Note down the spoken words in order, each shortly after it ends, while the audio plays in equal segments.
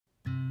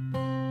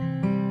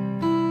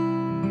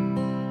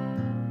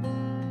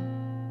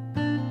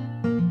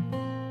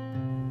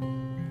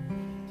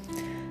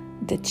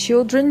The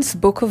Children's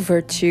Book of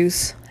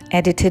Virtues,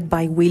 edited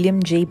by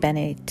William J.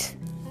 Bennett.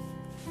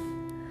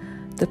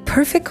 The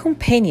perfect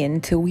companion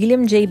to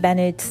William J.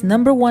 Bennett's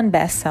 #1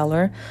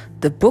 bestseller,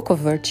 The Book of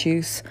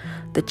Virtues,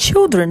 The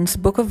Children's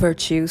Book of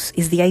Virtues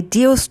is the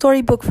ideal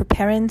storybook for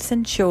parents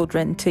and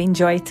children to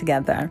enjoy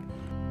together.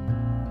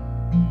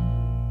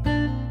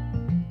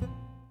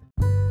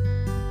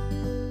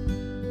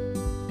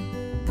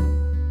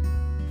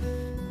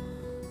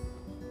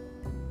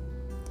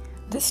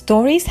 The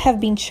stories have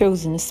been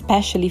chosen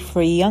especially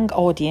for a young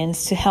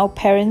audience to help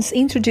parents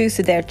introduce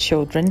to their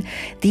children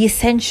the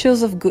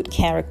essentials of good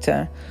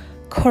character,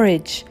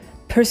 courage,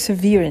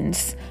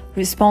 perseverance,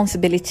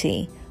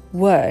 responsibility,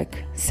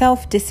 work,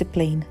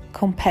 self-discipline,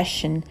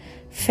 compassion,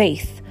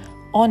 faith,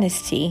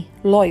 honesty,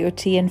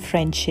 loyalty, and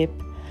friendship.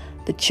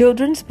 The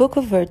Children's Book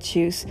of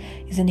Virtues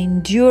is an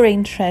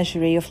enduring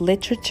treasury of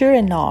literature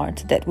and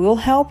art that will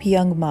help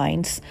young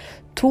minds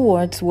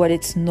towards what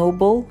is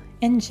noble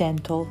and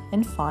gentle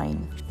and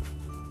fine.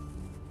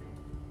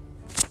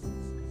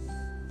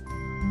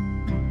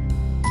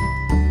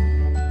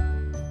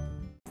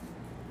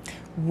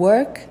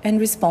 Work and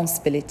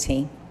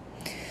responsibility.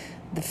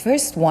 The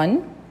first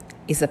one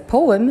is a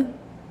poem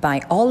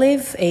by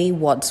Olive A.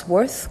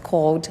 Wadsworth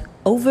called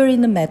Over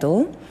in the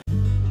Meadow.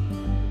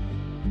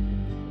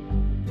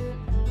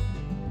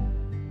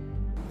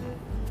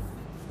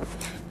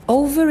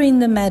 Over in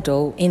the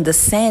meadow, in the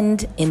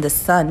sand, in the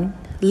sun,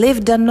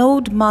 lived an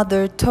old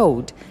mother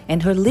toad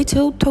and her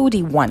little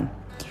toady one.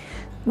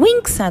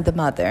 Wink, said the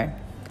mother.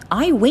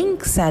 I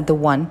wink, said the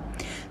one.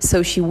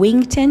 So she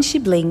winked and she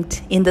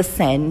blinked in the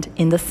sand,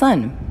 in the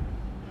sun.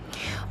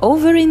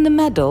 Over in the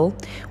meadow,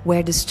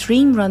 where the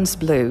stream runs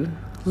blue,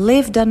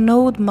 lived an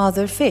old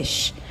mother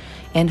fish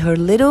and her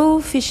little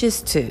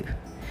fishes too.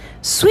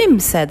 Swim,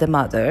 said the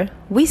mother.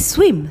 We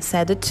swim,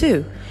 said the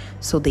two.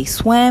 So they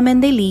swam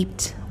and they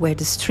leaped where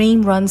the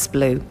stream runs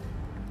blue.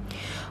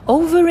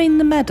 Over in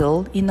the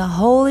meadow, in a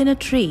hole in a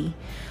tree,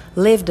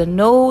 lived an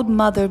old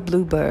mother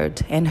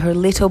bluebird and her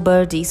little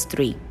birdies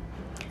three.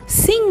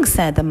 Sing,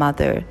 said the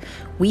mother.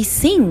 We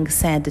sing,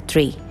 said the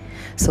tree.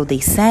 So they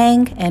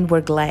sang and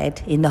were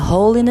glad in the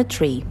hole in a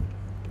tree.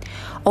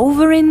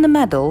 Over in the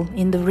meadow,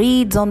 in the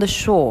reeds on the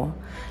shore,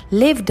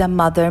 lived a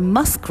mother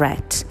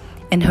muskrat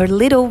and her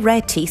little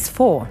ratties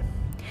four.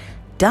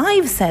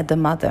 Dive, said the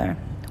mother.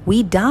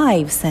 We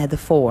dive, said the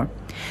four.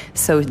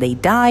 So they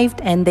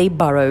dived and they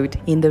burrowed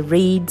in the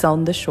reeds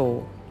on the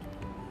shore.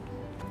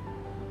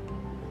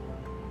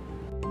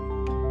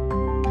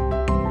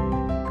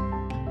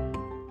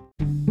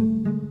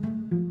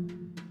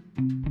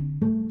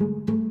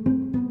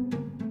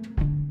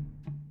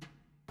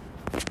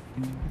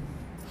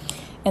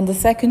 And the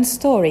second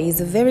story is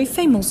a very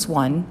famous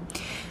one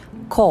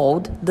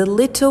called The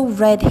Little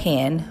Red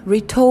Hen,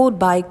 retold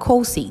by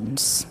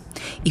Cousins.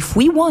 If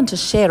we want a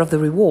share of the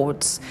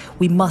rewards,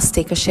 we must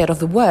take a share of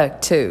the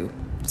work too.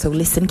 So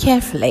listen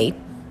carefully.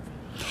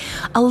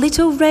 A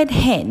little red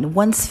hen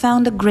once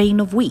found a grain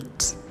of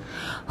wheat.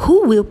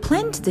 Who will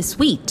plant this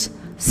wheat?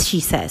 She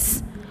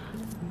says.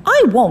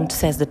 I won't,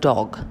 says the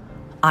dog.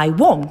 I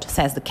won't,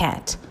 says the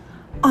cat.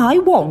 I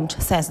won't,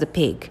 says the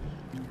pig.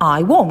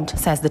 I won't,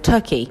 says the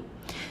turkey.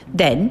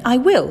 Then I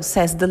will,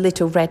 says the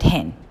little red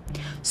hen.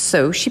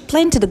 So she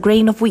planted a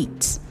grain of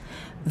wheat.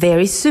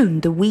 Very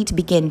soon the wheat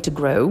began to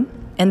grow,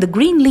 and the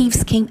green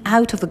leaves came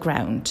out of the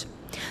ground.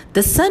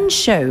 The sun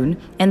shone,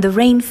 and the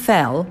rain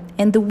fell,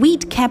 and the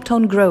wheat kept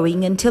on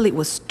growing until it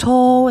was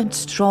tall and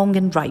strong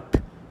and ripe.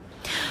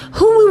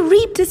 Who will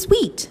reap this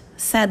wheat?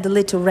 Said the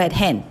little red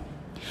hen.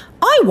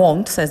 I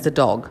won't, says the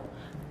dog.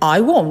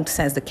 I won't,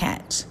 says the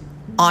cat.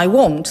 I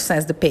won't,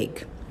 says the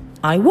pig.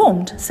 I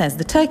won't, says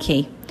the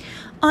turkey.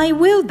 I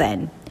will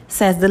then,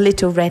 says the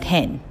little red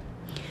hen.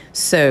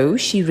 So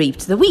she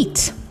reaped the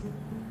wheat.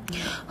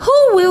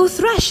 Who will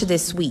thresh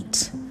this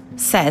wheat?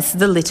 Says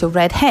the little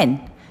red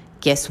hen.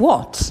 Guess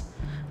what?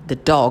 The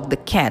dog, the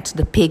cat,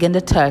 the pig, and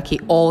the turkey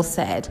all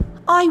said,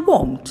 I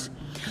won't.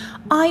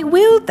 I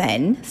will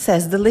then,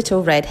 says the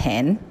little red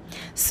hen.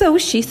 So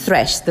she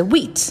threshed the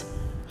wheat.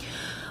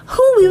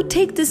 Who will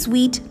take this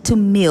wheat to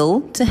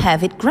mill to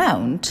have it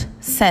ground?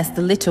 Says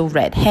the little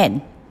red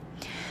hen.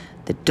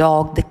 The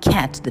dog, the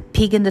cat, the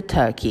pig, and the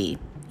turkey,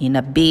 in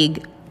a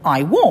big,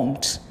 I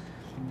won't.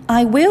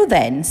 I will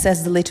then,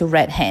 says the little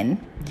red hen.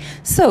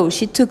 So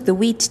she took the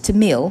wheat to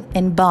mill,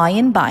 and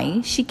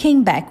by she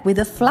came back with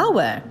a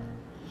flour.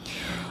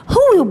 Who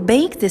will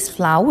bake this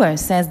flour?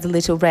 Says the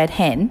little red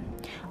hen.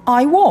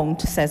 I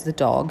won't, says the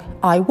dog.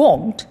 I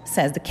won't,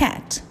 says the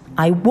cat.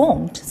 I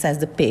won't, says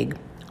the pig.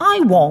 I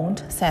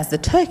won't, says the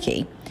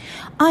turkey.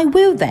 I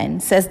will then,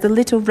 says the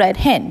little red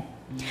hen.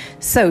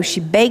 So she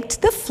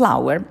baked the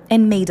flour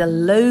and made a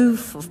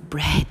loaf of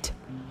bread.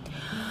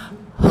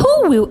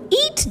 Who will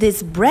eat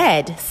this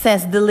bread?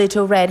 Says the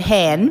little red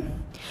hen.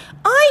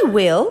 I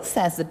will,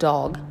 says the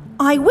dog.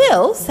 I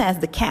will, says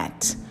the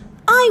cat.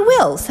 I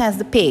will, says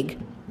the pig.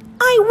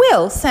 I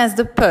will, says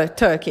the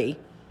turkey.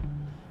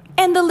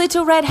 And the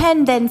little red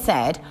hen then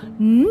said,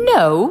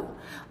 No,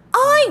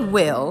 I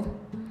will.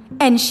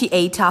 And she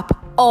ate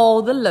up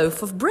all the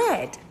loaf of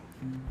bread.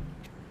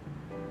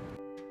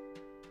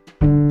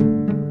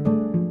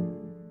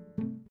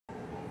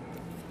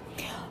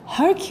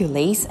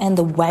 Hercules and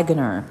the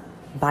Wagoner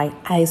by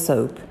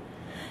Aesop.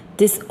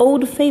 This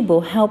old fable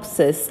helps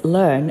us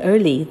learn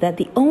early that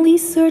the only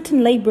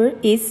certain labor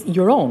is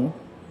your own.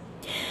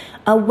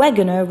 A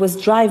wagoner was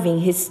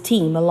driving his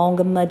team along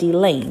a muddy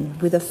lane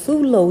with a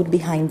full load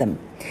behind them,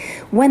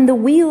 when the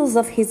wheels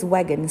of his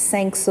wagon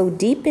sank so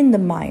deep in the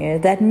mire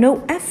that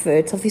no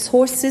effort of his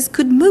horses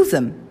could move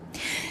them.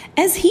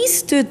 As he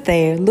stood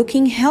there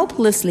looking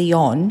helplessly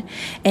on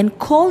and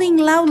calling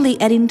loudly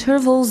at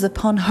intervals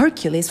upon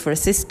Hercules for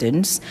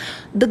assistance,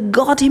 the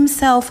god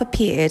himself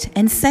appeared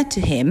and said to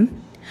him,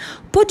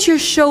 "Put your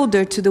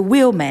shoulder to the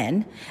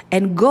wheelman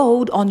and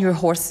goad on your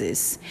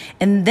horses,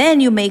 and then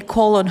you may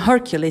call on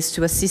Hercules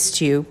to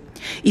assist you.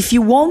 If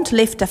you won't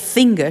lift a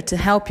finger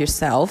to help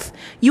yourself,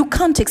 you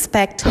can't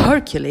expect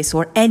Hercules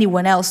or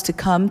anyone else to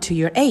come to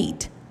your aid.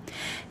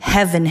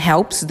 Heaven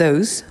helps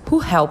those who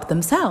help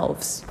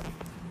themselves."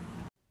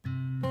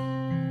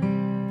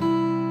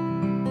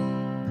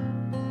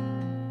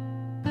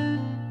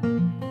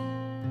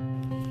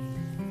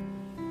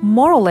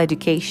 Moral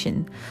education,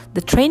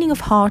 the training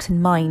of heart and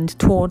mind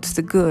towards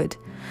the good,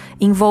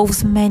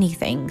 involves many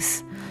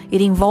things.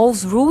 It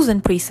involves rules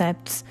and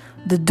precepts,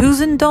 the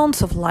do's and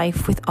don'ts of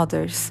life with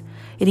others.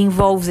 It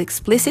involves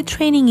explicit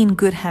training in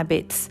good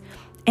habits.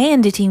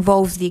 And it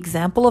involves the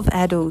example of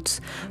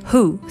adults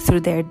who,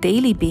 through their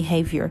daily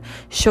behavior,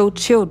 show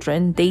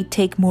children they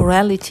take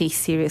morality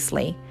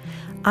seriously.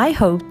 I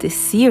hope this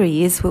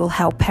series will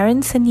help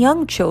parents and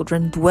young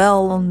children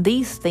dwell on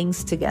these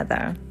things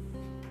together.